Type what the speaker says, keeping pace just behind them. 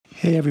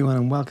Hey everyone,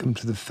 and welcome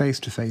to the Face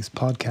to Face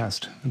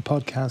podcast, a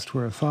podcast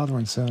where a father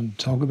and son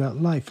talk about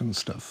life and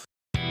stuff.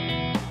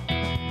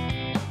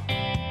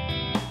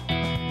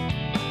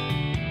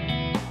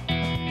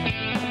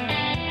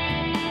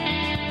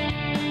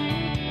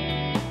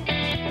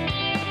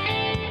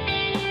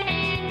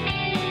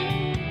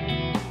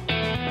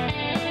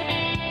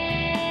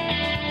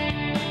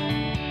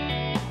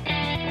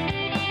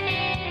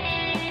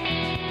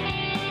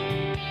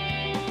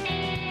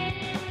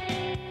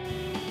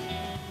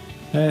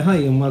 Hi,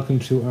 and welcome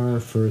to our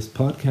first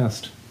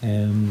podcast.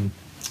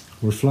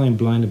 We're flying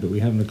blind a bit. We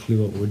haven't a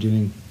clue what we're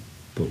doing,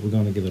 but we're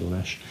going to give it a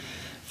lash.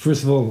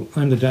 First of all,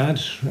 I'm the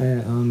dad.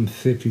 I'm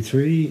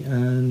 53,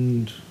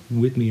 and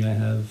with me I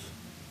have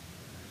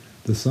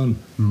the son.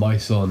 My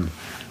son.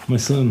 My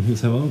son,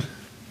 who's how old?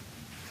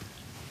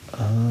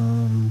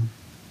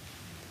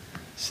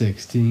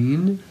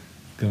 16.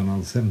 Going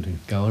on 17.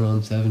 Going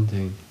on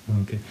 17.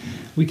 Okay.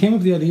 We came up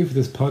with the idea for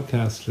this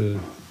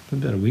podcast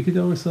about a week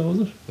ago or so,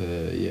 was it?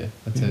 Yeah,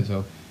 I'd say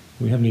so.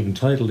 We haven't even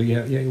titled it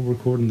yet. Yeah, we're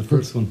recording the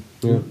first one.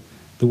 Yeah.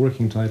 The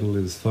working title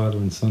is Father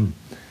and Son.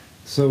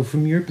 So,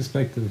 from your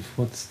perspective,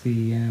 what's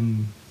the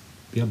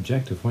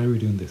objective? Why are we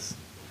doing this?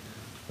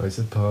 I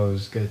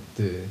suppose get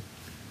the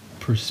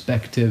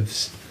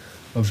perspectives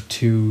of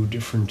two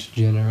different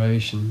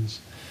generations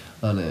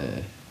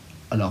and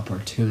an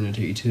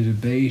opportunity to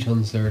debate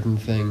on certain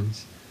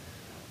things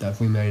that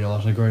we may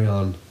not agree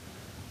on.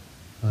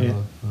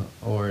 Yeah.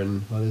 Or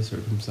in other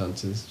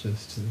circumstances,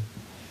 just to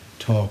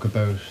talk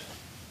about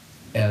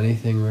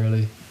anything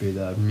really, be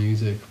that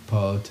music,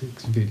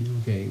 politics, video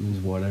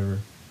games, whatever.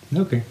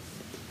 Okay.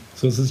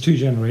 So it's this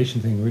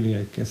two-generation thing, really.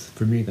 I guess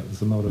for me that was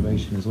the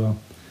motivation as well.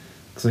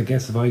 Because I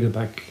guess if I go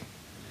back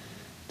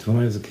to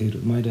when I was a kid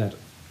with my dad,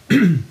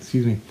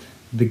 excuse me,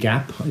 the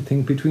gap, I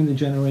think, between the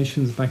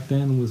generations back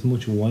then was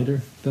much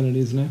wider than it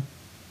is now.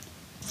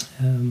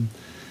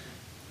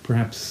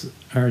 Perhaps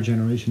our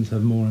generations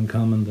have more in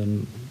common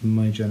than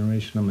my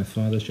generation and my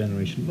father's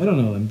generation. I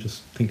don't know, I'm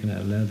just thinking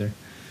out loud there.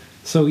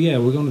 So yeah,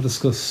 we're going to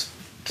discuss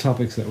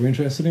topics that we're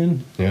interested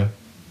in. Yeah.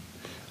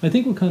 I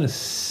think we're kind of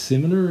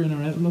similar in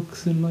our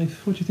outlooks in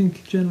life. What do you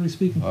think, generally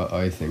speaking?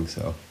 I think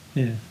so.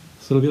 Yeah.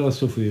 So there'll be a lot of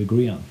stuff we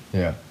agree on.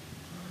 Yeah.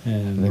 I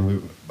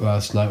think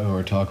last night when we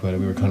were talking about it,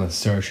 we were kind of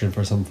searching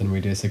for something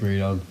we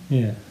disagreed on.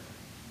 Yeah.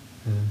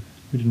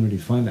 We didn't really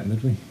find that,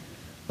 did we?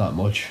 Not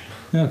much.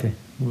 Okay.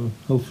 Well,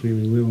 hopefully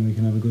we will and we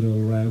can have a good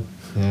old row.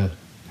 Yeah.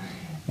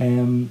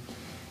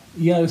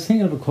 Yeah, I was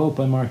thinking of a quote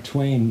by Mark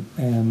Twain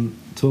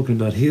talking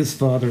about his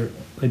father,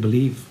 I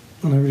believe,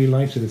 and I really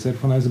liked it. It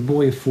said, "When I was a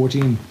boy of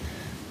 14,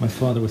 my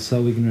father was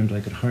so ignorant I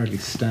could hardly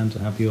stand to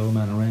have the old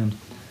man around.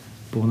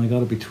 But when I got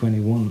to be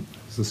 21, I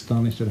was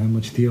astonished at how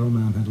much the old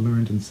man had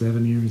learned in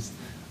 7 years."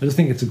 I just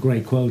think it's a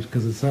great quote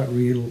because it's that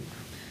real,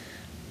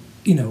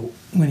 you know,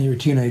 when you're a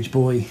teenage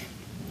boy,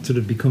 sort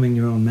of becoming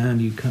your own man,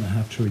 you kind of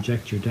have to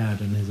reject your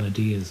dad and his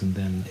ideas, and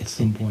then at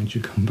some point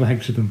you come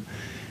back to them.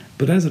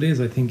 But as it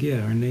is, I think,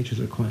 yeah, our natures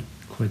are quite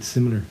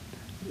similar.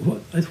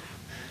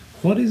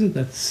 What is it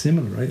that's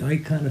similar? I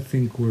kind of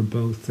think we're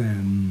both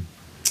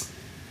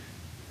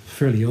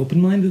fairly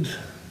open-minded.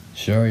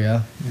 Sure,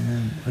 yeah.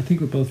 I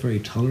think we're both very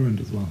tolerant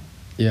as well.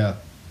 Yeah.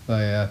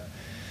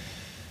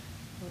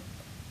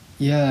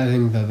 Yeah, I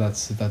think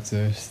that's it.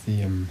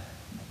 The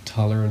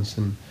tolerance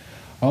and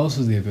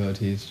also the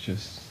ability to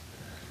just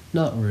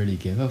not really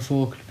give a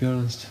fuck, to be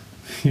honest.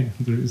 Yeah,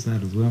 there is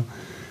that as well.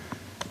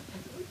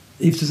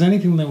 If there's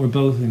anything that we're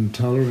both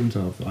intolerant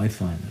of, I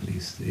find at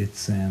least,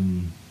 it's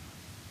when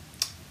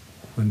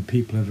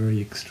people have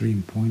very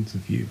extreme points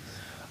of view.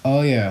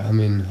 Oh yeah, I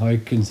mean, I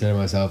consider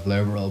myself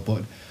liberal,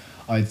 but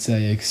I'd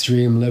say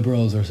extreme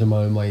liberals are some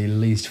of my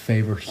least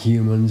favourite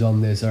humans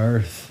on this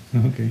earth.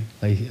 Okay.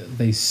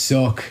 They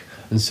suck,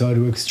 and so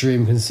do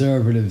extreme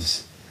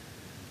conservatives.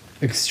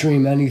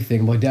 Extreme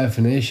anything, by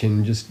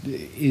definition, just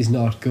is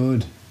not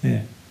good.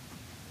 Yeah.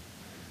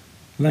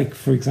 Like,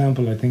 for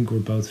example, I think we're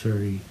both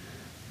very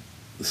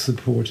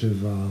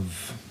supportive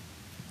of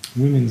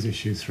women's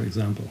issues, for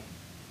example.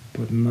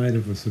 But neither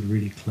of us would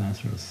really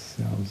class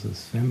ourselves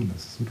as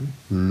feminists, would we?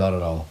 Not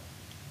at all.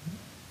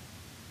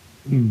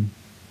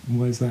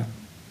 Why is that?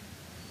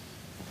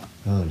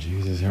 Oh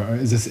Jesus!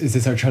 Is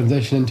this our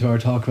transition into our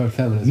talk about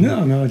feminism?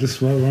 No,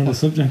 just while we're on the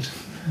subject.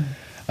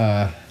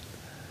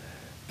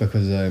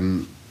 Because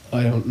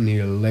I don't need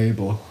a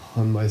label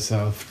on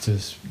myself to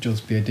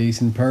just be a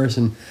decent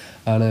person,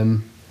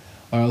 and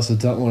I also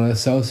don't want to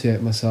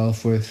associate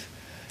myself with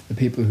the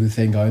people who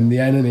think I'm the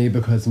enemy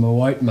because I'm a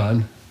white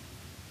man.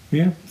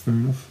 Yeah, fair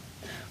enough.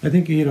 I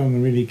think you hit on a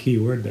really key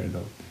word there,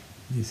 though.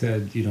 You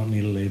said you don't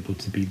need a label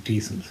to be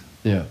decent.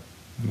 Yeah.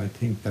 And I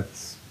think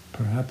that's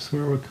perhaps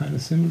where we're kind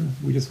of similar.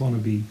 We just want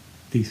to be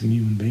decent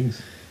human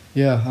beings.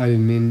 Yeah, I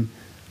mean,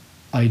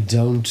 I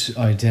don't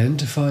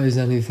identify as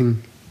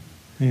anything.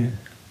 Yeah.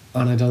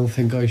 And I don't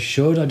think I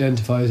should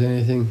identify as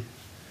anything.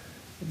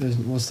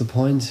 What's the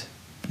point?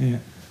 Yeah.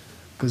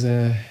 Because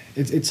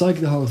it's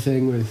like the whole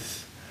thing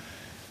with,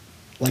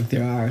 like,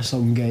 there are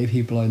some gay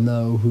people I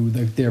know who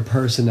their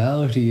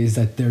personality is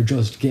that they're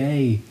just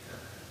gay.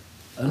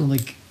 And I'm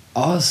like,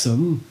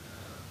 awesome,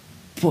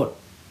 but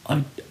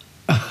I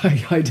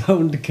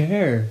don't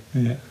care.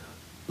 Yeah.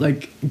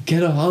 Like,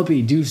 get a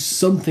hobby, do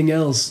something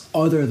else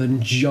other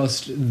than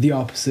just the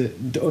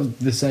opposite of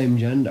the same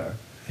gender.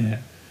 Yeah.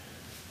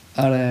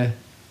 And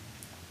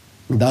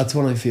that's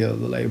when I feel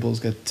the labels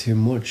get too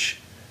much,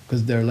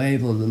 because they're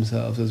labeling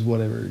themselves as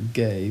whatever,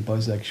 gay,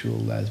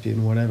 bisexual,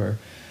 lesbian, whatever,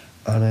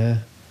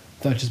 and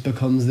that just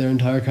becomes their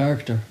entire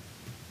character.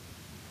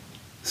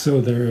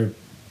 So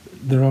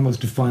they're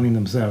almost defining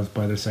themselves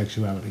by their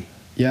sexuality.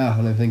 Yeah,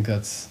 and I think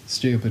that's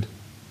stupid.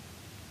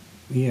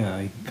 Yeah,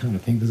 I kind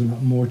of think there's a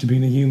lot more to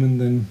being a human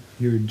than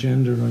your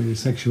gender or your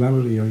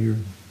sexuality or your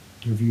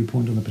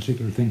viewpoint on a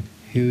particular thing.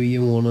 Who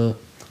you wanna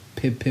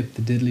pip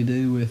the diddly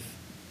do with?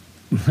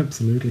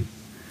 Absolutely.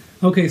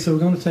 Okay, so we're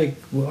going to take,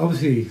 well,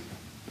 obviously,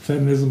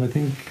 feminism, I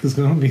think, is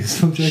going to be a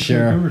subject.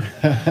 Sure.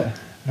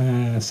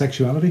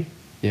 Sexuality,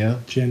 Yeah.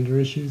 gender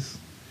issues.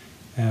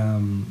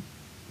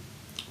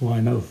 Well, I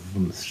know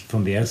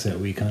from the outset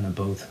we kind of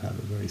both have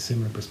a very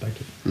similar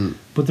perspective. Mm.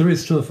 But there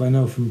is stuff I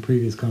know from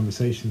previous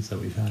conversations that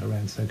we've had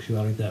around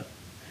sexuality that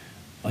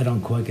I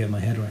don't quite get my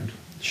head around.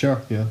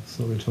 Sure. Yeah.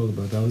 So we'll talk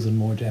about those in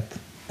more depth.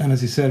 And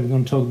as you said, we're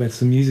going to talk about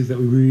some music that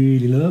we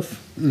really love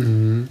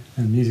Mm-hmm.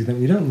 and music that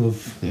we don't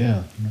love.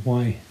 Yeah. And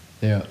why?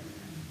 Yeah.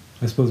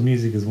 I suppose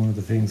music is one of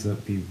the things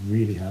that we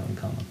really have in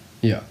common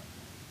Yeah.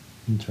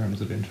 in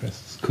terms of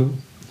interests. Cool.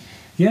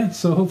 Yeah,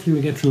 so hopefully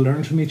we get to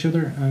learn from each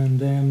other.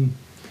 And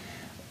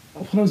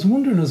what I was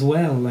wondering as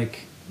well,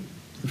 like,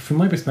 from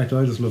my perspective,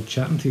 I just love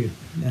chatting to you.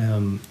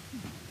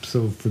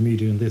 So for me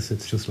doing this,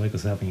 it's just like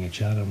us having a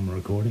chat and we're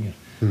recording it.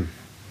 Mm.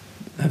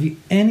 Have you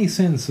any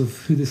sense of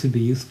who this would be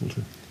useful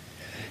to?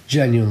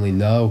 Genuinely,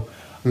 no.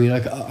 I mean,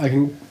 like, I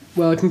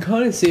can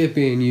kind of see it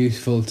being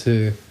useful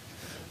to,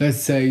 let's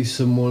say,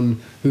 someone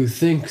who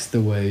thinks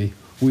the way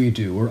we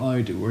do, or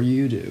I do, or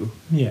you do,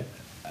 Yeah.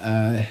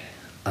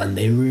 and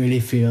they really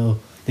feel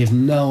they've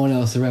no one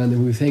else around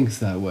them who thinks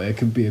that way. It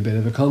could be a bit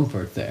of a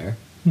comfort there.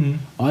 Mm.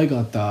 I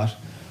got that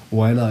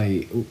when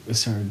I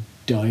started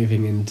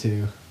diving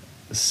into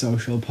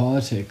social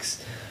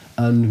politics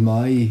and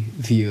my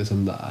views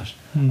on that.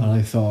 Mm. And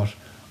I thought,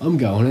 I'm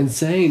going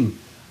insane.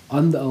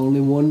 I'm the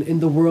only one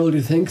in the world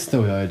who thinks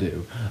the way I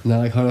do. And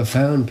then I kind of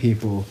found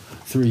people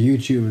through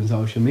YouTube and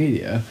social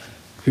media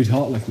who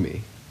thought like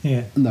me.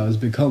 Yeah. And that was a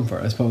big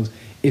comfort. I suppose,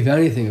 if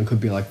anything, it could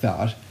be like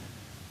that.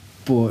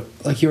 But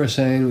like you were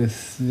saying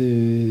with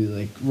the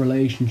like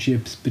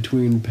relationships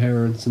between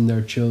parents and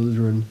their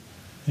children,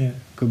 Yeah.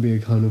 could be a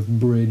kind of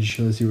bridge,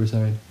 as you were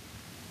saying.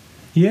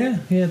 Yeah,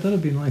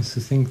 that'd be nice to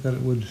think that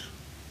it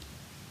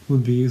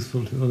would be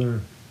useful to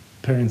other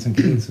parents and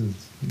kids, and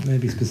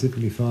maybe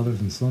specifically fathers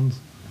and sons,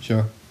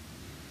 Sure.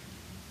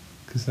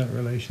 because that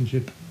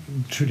relationship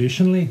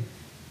traditionally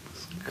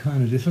is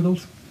kind of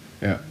difficult.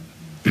 Yeah.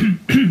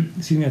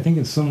 Excuse me, I think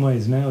in some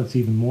ways now it's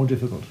even more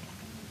difficult.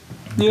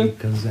 Yeah.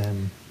 Because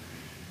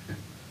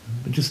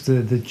just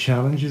the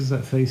challenges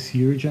that face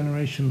your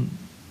generation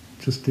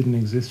just didn't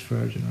exist for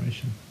our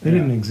generation. They Yeah.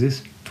 didn't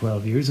exist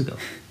 12 years ago.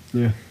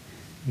 Yeah.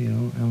 You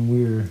know, and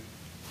we're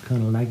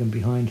kind of lagging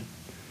behind.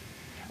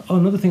 Oh,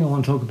 another thing I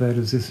want to talk about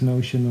is this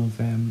notion of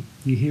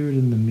you hear it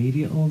in the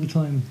media all the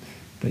time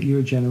that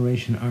your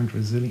generation aren't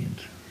resilient.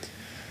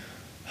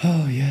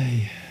 Oh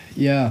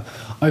yeah.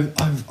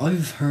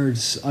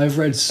 I've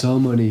read so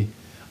many.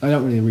 I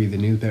don't really read the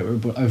newspaper,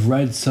 but I've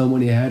read so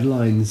many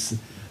headlines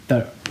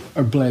that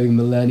are blaming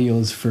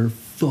millennials for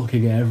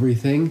fucking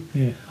everything.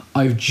 Yeah.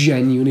 I've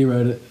genuinely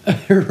read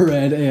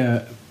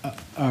a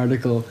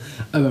article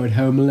about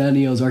how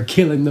millennials are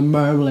killing the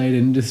marmalade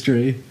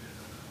industry.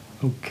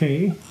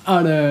 Okay.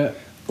 And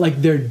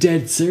like, they're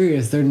dead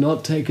serious. They're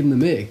not taking the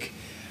mick,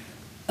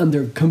 and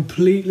they're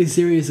completely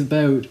serious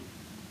about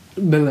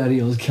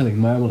millennials killing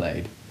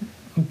marmalade.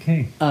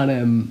 Okay.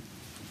 And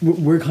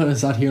we're kind of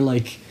sat here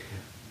like,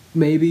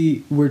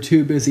 maybe we're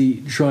too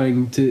busy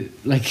trying to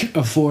like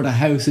afford a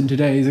house in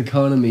today's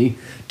economy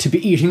to be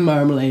eating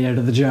marmalade out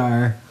of the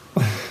jar.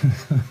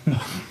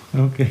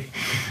 Okay.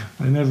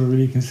 I never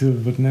really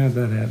considered, but now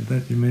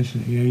that you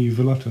mention it, yeah, you've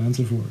a lot to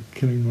answer for,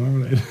 killing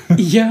marmalade.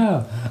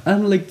 Yeah,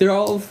 and like, they're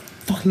all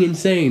fucking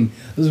insane.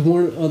 There's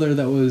one other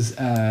that was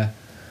an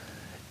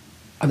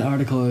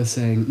article that was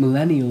saying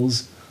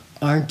millennials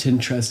aren't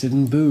interested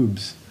in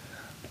boobs.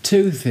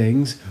 Two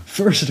things.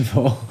 First of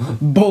all,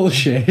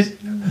 bullshit.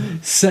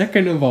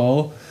 Second of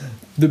all,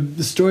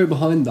 the story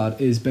behind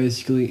that is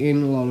basically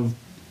in a lot of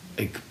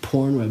like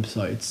porn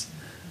websites,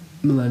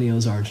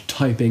 millennials aren't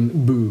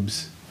typing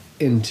boobs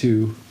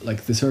into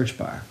like the search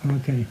bar.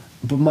 Okay.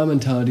 But my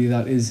mentality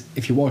that is,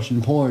 if you're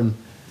watching porn,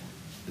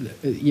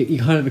 you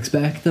kind of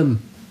expect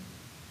them.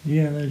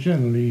 Yeah, they're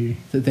generally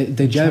They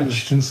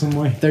attached in some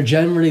way. they're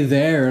generally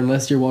there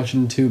unless you're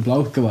watching two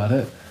blokes go at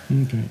it.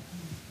 Okay.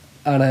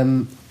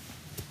 And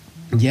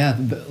yeah,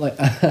 but,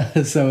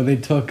 like so they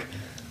took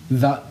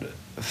that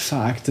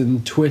fact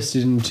and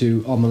twisted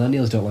into, oh,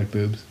 millennials don't like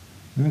boobs.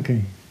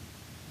 Okay.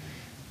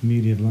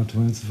 Media had a lot to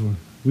answer for.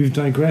 We've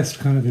digressed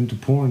kind of into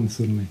porn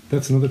suddenly.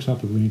 That's another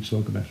topic we need to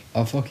talk about.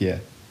 Oh fuck yeah.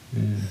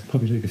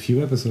 Probably take a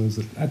few episodes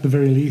at the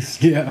very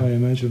least. Yeah. I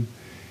imagine.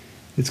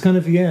 It's kind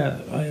of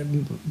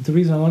the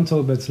reason I want to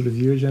talk about sort of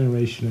your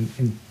generation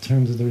in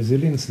terms of the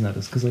resilience in that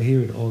is because I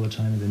hear it all the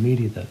time in the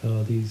media that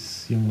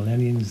these young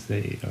millennials,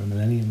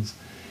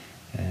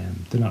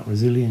 they're not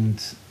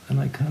resilient, and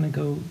I kind of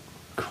go,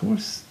 of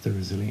course they're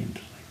resilient.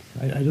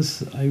 Like,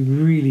 I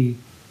really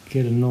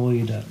get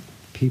annoyed at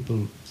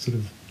people sort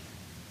of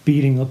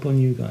beating up on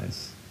you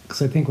guys,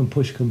 because I think when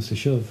push comes to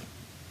shove,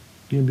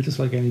 you'll be just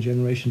like any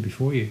generation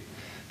before you.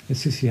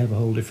 It's just you have a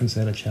whole different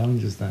set of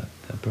challenges that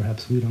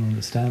perhaps we don't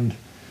understand.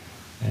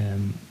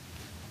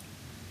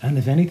 And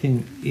if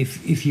anything,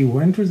 if you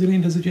weren't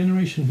resilient as a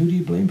generation, who do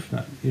you blame for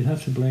that? You'd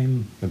have to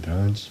blame... The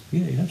parents.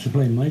 Yeah, you'd have to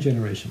blame my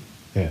generation.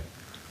 Yeah.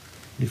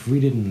 If we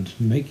didn't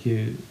make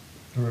you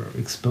or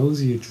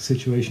expose you to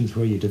situations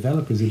where you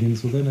develop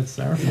resilience, well then it's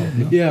our fault,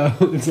 no? Yeah,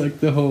 it's like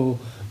the whole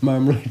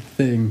marmalade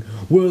thing.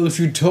 Well, if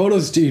you taught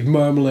us to eat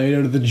marmalade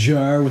out of the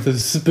jar with a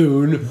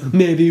spoon,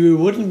 maybe we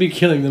wouldn't be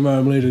killing the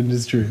marmalade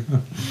industry.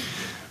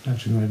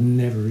 Actually, no, I've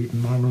never eaten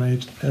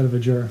marmalade out of a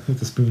jar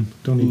with a spoon.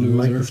 Don't even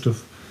like the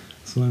stuff.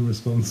 So I'm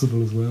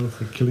responsible as well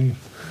for killing it.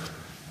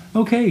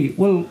 Okay,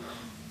 well,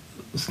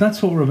 so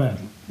that's what we're about.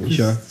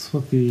 Sure. That's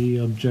what the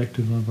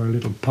objective of our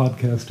little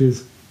podcast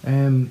is.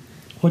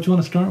 What do you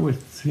want to start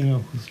with,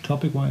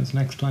 topic-wise,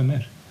 next time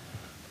out?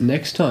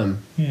 Next time?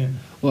 Yeah.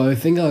 Well, I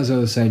think as I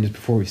was saying just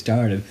before we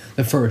started,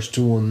 the first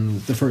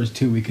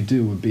two we could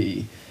do would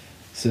be,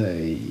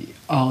 say,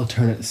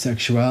 alternate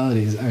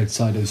sexualities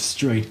outside of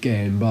straight,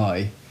 gay and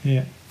bi.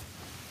 Yeah.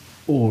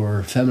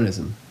 Or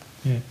feminism.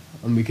 Yeah.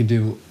 And we could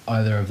do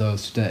either of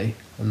those today,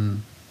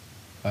 and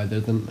either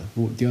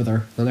the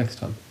other the next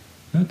time.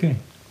 Okay.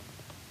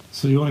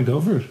 So you want to go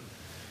for it?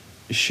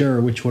 Sure,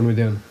 which one are we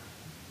doing?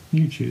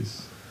 You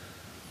choose.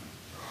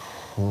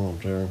 Oh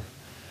dear.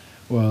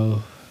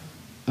 Well,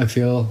 I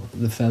feel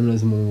the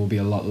feminism one will be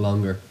a lot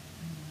longer.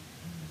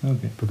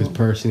 Okay. Because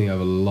personally I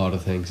have a lot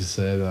of things to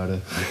say about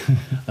it.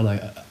 And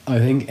I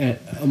think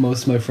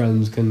most of my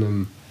friends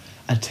can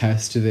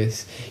attest to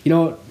this. You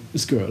know what?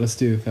 Screw it, let's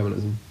do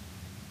feminism.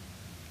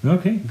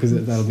 Okay. Because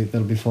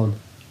that'll be fun.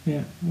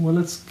 Yeah. Well,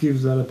 let's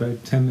give that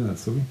about 10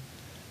 minutes, will we?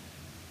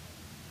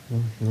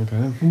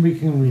 Okay. And we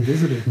can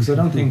revisit it, because I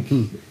don't think,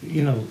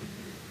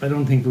 I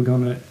don't think we're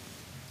going to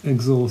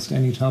exhaust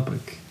any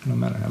topic, no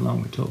matter how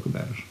long we talk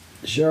about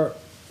it. Sure.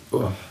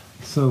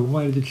 So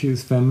why did you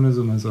choose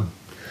feminism as a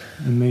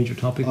major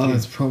topic?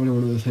 It's probably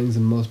one of the things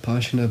I'm most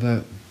passionate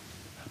about.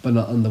 But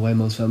not in the way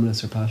most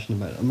feminists are passionate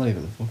about it. I'm not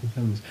even a fucking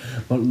feminist.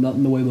 But not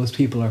in the way most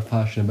people are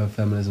passionate about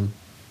feminism.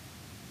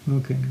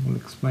 Okay, we'll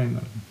explain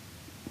that.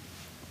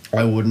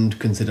 I wouldn't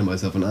consider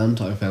myself an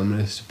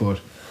anti-feminist, but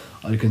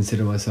I'd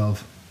consider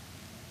myself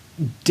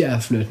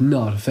definite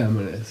not a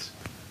feminist.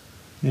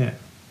 Yeah.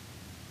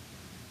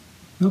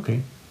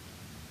 Okay.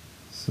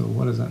 So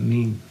what does that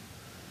mean?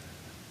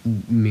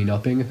 Me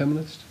not being a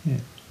feminist? Yeah.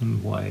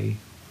 And why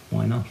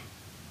not?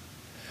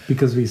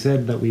 Because we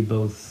said that we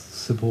both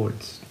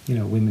support,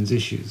 women's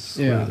issues,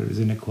 Yeah. where there's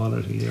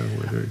inequality or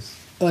where there's...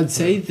 I'd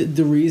say that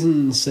the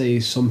reason, say,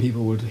 some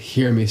people would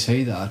hear me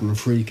say that and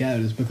freak out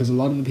is because a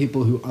lot of the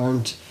people who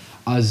aren't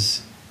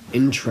as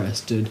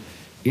interested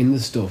in the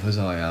stuff as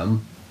I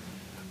am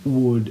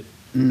would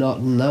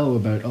not know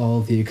about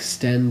all the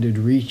extended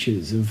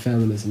reaches of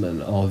feminism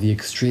and all the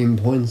extreme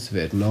points of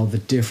it and all the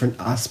different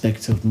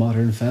aspects of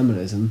modern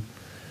feminism.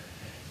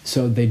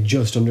 So they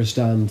just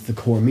understand the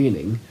core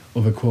meaning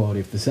of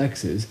equality of the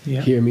sexes,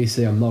 Yeah. hear me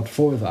say I'm not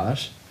for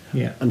that,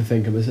 Yeah. and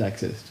think I'm a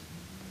sexist.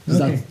 'Cause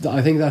Okay.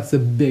 I think that's the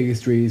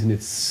biggest reason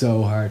it's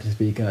so hard to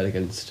speak out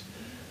against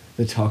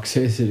the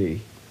toxicity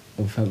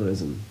of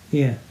feminism.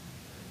 Yeah.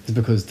 It's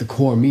because the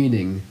core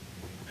meaning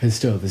is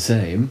still the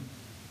same,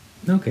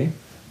 Okay.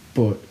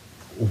 but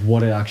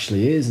what it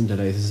actually is in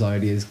today's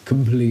society is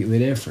completely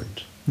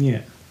different.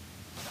 Yeah.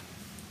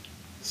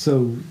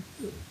 So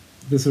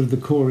the sort of the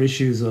core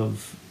issues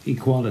of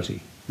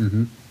equality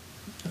Mm-hmm.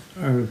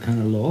 are kind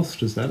of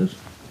lost, is that it?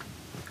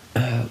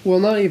 Well,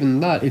 not even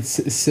that.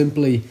 It's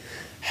simply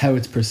how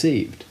it's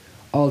perceived.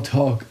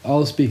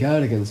 I'll speak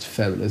out against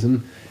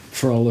feminism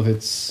for all of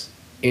its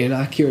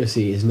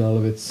inaccuracies and all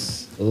of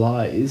its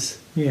lies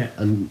Yeah.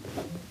 and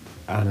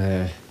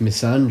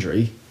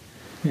misandry.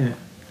 Yeah.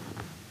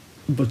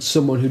 But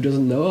someone who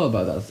doesn't know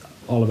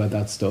all about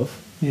that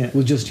stuff Yeah.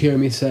 will just hear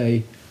me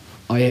say,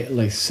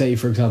 say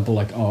for example,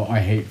 I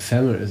hate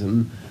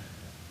feminism,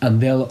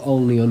 and they'll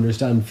only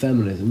understand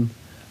feminism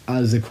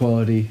as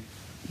equality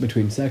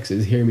between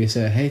sexes. Hear me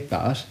say I hate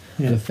that,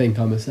 Yeah. and think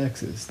I'm a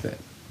sexist then.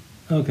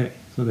 Okay.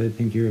 So they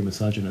think you're a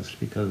misogynist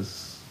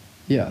because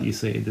Yeah. you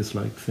say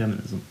dislike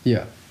feminism.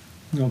 Yeah.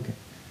 Okay.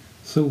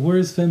 So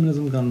where's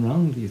feminism gone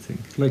wrong, do you think?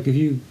 Like if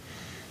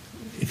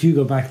you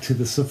go back to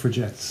the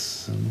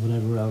suffragettes and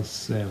whatever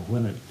else,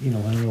 when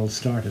it all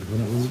started,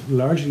 when it was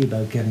largely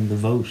about getting the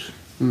vote.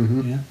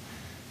 Mm-hmm. Yeah.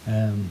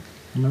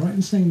 Am I right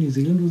in saying New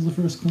Zealand was the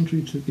first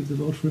country to give the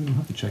vote for women? I'll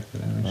have to check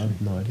that out, I actually.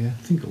 have no idea.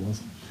 I think it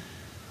was.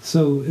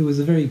 So it was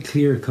a very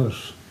clear-cut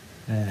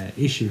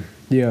issue.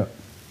 Yeah.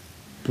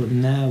 But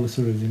now,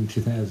 sort of in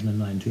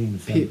 2019,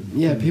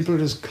 People are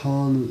just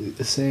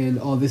saying,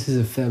 "Oh, this is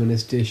a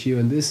feminist issue,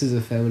 and this is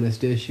a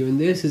feminist issue, and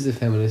this is a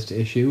feminist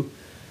issue,"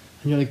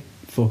 and you're like,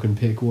 "Fucking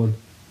pick one."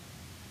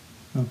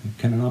 Okay,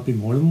 can it not be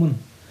more than one?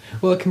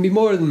 Well, it can be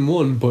more than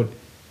one, but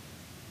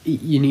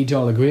you need to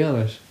all agree on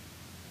it.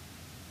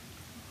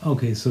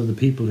 Okay, so the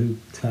people who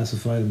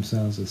classify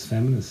themselves as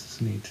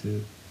feminists need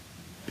to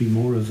be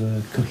more of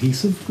a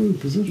cohesive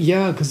group, is it?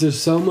 Yeah, because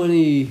there's so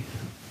many.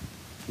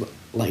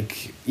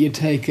 Like, you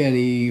take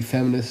any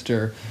feminist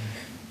or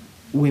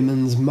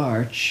women's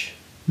march,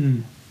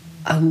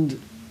 and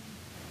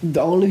the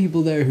only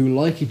people there who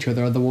like each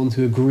other are the ones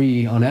who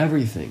agree on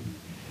everything.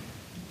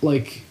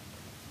 Like,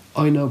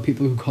 I know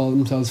people who call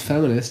themselves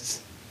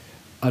feminists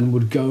and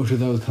would go to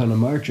those kind of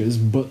marches,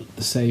 but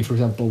say, for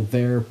example,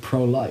 they're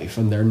pro-life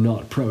and they're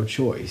not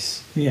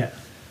pro-choice. Yeah.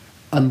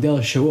 And they'll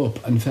show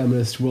up and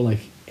feminists will,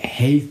 like,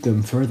 hate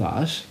them for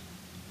that.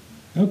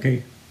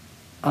 Okay.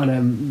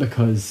 And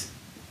because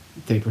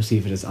they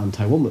perceive it as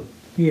anti-woman.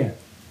 Yeah.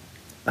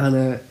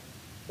 And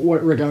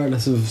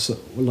regardless of,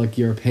 like,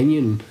 your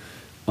opinion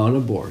on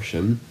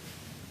abortion,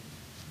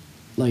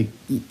 like,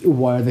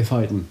 why are they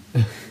fighting?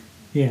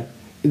 Yeah.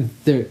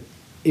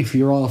 If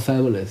you're all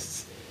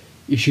feminists,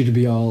 you should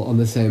be all on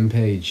the same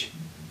page,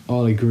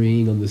 all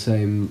agreeing on the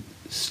same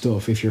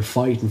stuff if you're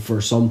fighting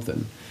for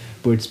something.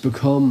 But it's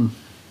become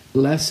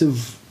less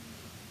of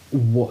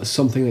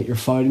something that you're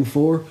fighting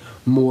for,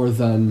 more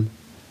of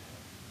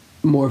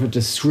a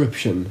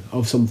description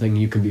of something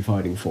you can be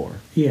fighting for.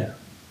 Yeah.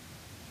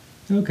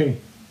 Okay.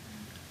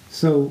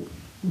 So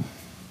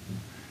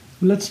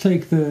let's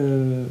take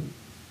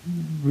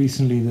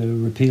recently the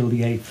repeal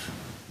the eighth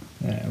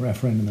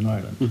referendum in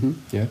Ireland. Mm-hmm.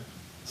 Yeah.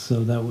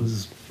 So that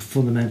was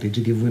fundamentally to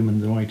give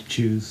women the right to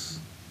choose,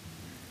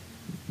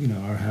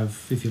 or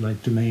have, if you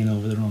like, domain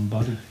over their own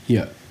body.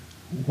 Yeah.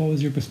 What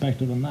was your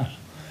perspective on that?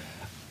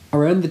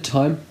 Around the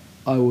time,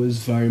 I was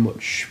very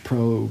much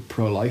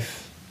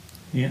pro-life.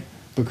 Yeah.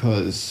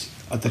 Because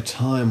at the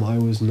time I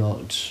was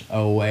not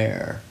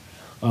aware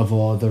of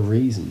all the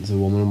reasons a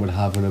woman would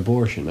have an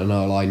abortion, and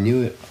all I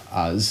knew it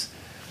as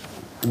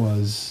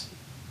was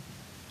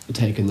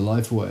taking the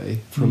life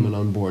away from an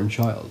unborn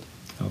child.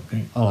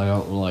 Okay. And I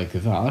don't like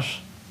that,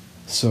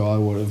 so I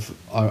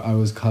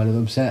was kind of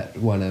upset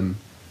when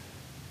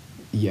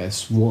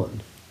yes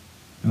won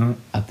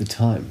at the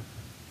time.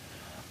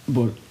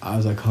 But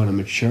as I kind of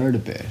matured a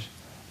bit,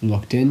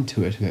 looked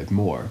into it a bit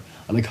more,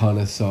 and I kind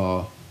of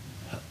saw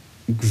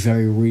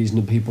very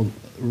reasonable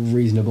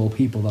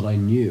people that I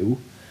knew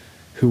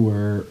who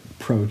were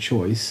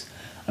pro-choice,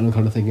 and I'm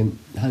kind of thinking,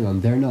 hang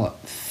on, they're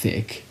not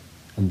thick,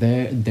 and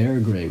they're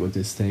agreeing with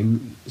this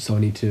thing, so I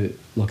need to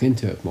look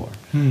into it more.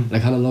 And I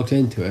kind of looked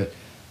into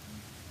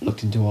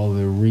all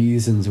the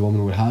reasons a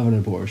woman would have an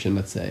abortion.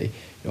 Let's say,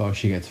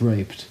 she gets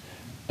raped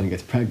and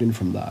gets pregnant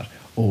from that,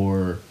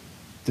 or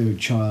the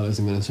child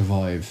isn't going to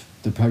survive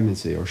the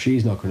pregnancy, or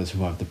she's not going to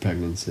survive the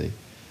pregnancy,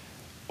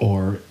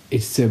 or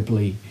it's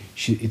simply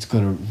it's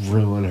going to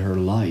ruin her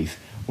life,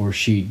 or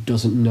she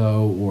doesn't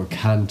know or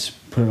can't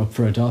put it up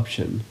for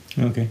adoption.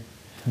 Okay.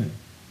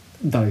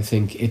 That I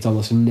think it's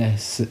almost a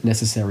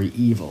necessary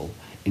evil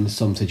in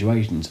some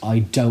situations. I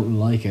don't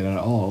like it at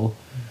all,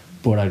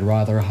 but I'd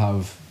rather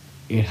have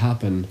it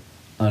happen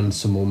and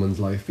some woman's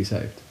life be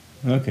saved.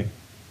 Okay.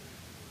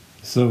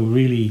 So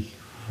really,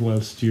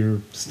 whilst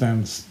your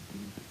stance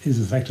is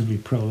effectively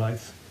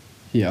pro-life,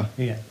 Yeah.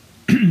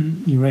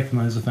 you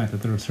recognise the fact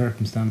that there are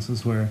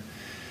circumstances where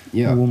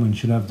a woman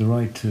should have the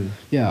right to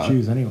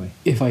choose anyway.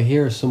 If I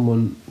hear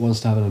someone wants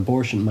to have an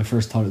abortion, my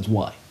first thought is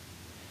why.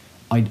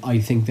 I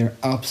think there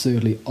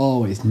absolutely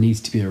always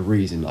needs to be a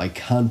reason. I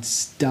can't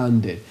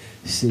stand it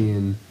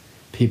seeing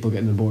people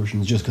getting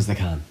abortions just because they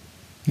can.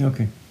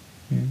 Okay.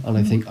 Yeah. And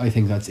I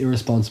think that's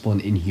irresponsible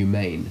and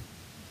inhumane.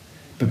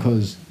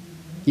 Because,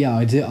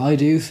 I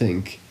do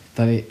think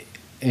that it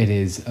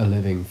is a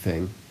living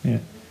thing. Yeah.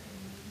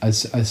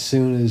 As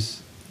soon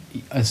as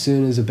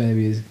a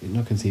baby is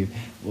not conceived,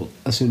 well,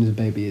 as soon as a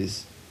baby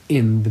is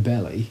in the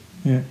belly,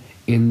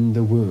 in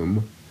the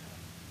womb,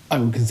 I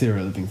would consider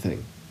it a living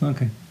thing.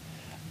 Okay.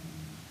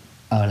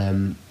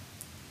 And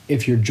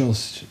if you're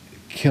just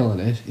killing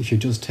it, if you're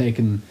just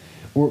taking,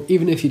 or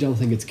even if you don't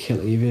think it's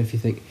killing, even if you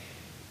think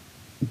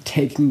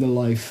taking the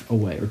life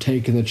away or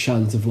taking the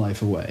chance of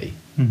life away,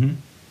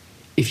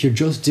 if you're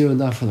just doing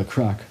that for the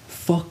crack,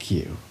 fuck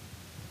you.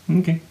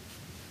 Okay.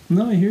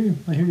 No, I hear you.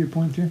 I hear your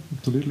point here.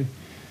 Absolutely.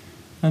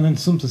 And in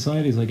some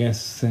societies, I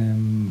guess,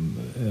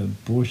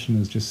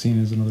 abortion is just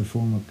seen as another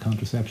form of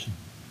contraception.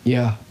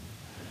 Yeah.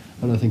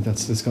 And I think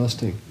that's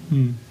disgusting.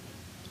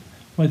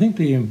 Well, I think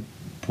the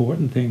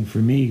important thing for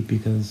me,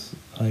 because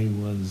I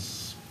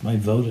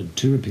voted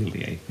to repeal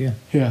the eighth,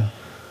 Yeah.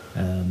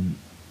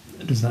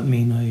 Does that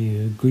mean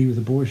I agree with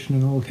abortion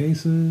in all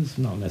cases?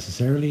 Not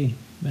necessarily.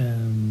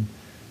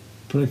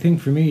 But I think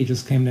for me, it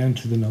just came down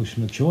to the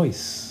notion of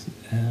choice.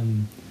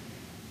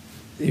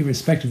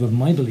 Irrespective of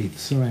my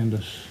beliefs around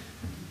it,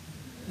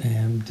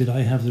 did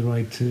I have the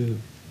right to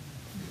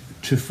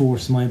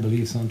force my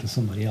beliefs onto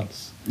somebody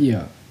else?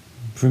 Yeah.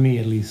 For me,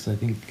 at least, I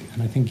think,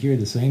 and I think you're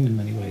the same in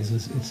many ways.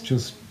 It's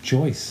just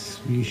choice.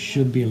 You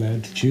should be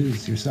allowed to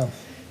choose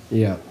yourself.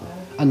 Yeah.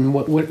 And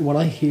when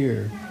I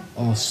hear,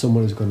 oh,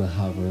 someone is going to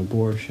have an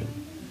abortion,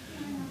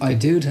 I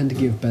do tend to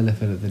give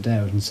benefit of the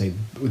doubt and say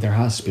there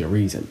has to be a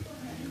reason.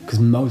 Because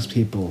most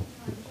people,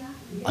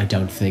 I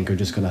don't think, are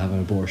just going to have an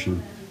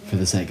abortion for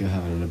the sake of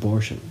having an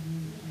abortion.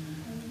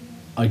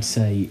 I'd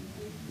say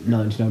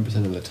 99%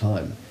 of the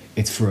time,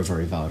 it's for a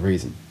very valid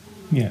reason.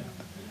 Yeah.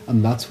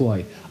 And that's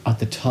why, at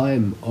the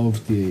time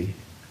of the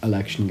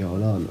election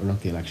going on, or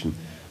not the election,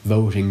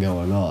 voting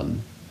going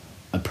on,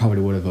 I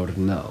probably would have voted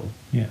no.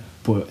 Yeah.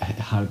 But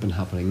had it been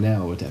happening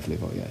now, I would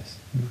definitely vote yes.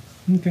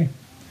 Okay.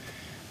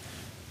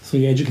 So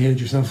you educated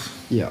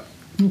yourself. Yeah.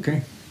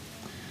 Okay.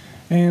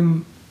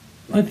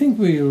 I think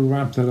we'll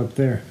wrap that up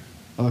there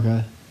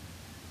Okay.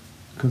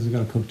 because we've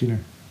got to cook dinner.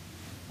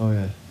 Oh,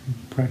 yeah.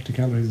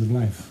 Practicalities of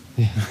life.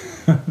 Yeah.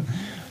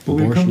 But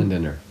Abortion and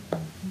dinner.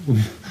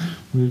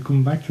 We'll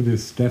come back to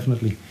this,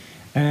 definitely.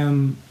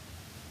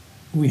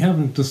 We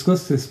haven't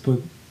discussed this, but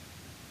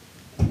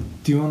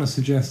do you want to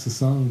suggest a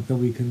song that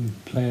we can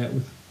play out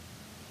with?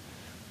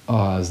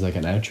 Oh, as like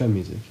an outro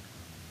music?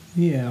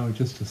 Yeah, or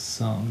just a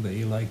song that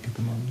you like at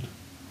the moment.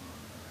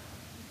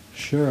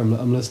 Sure,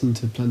 I'm listening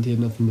to plenty of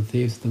Nothing But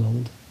Thieves at the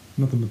moment.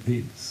 Nothing But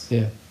Thieves.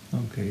 Yeah.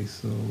 Okay,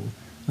 so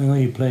I know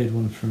you played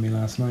one for me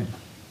last night.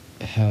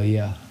 Hell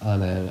yeah.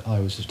 And I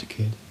Was Just a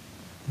Kid.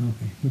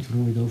 Okay, which one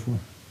will we go for?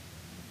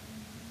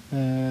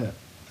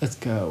 Let's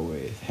go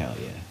with Hell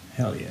Yeah.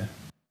 Hell yeah.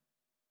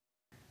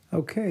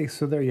 Okay,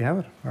 so there you have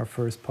it. Our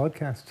first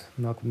podcast.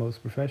 Not the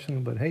most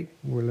professional, but hey,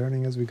 we're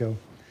learning as we go.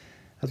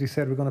 As we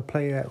said, we're going to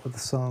play out with a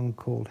song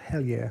called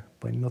Hell Yeah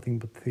by Nothing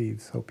But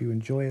Thieves. Hope you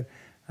enjoy it.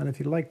 And if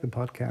you like the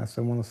podcast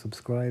and want to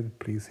subscribe,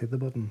 please hit the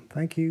button.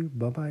 Thank you.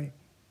 Bye-bye.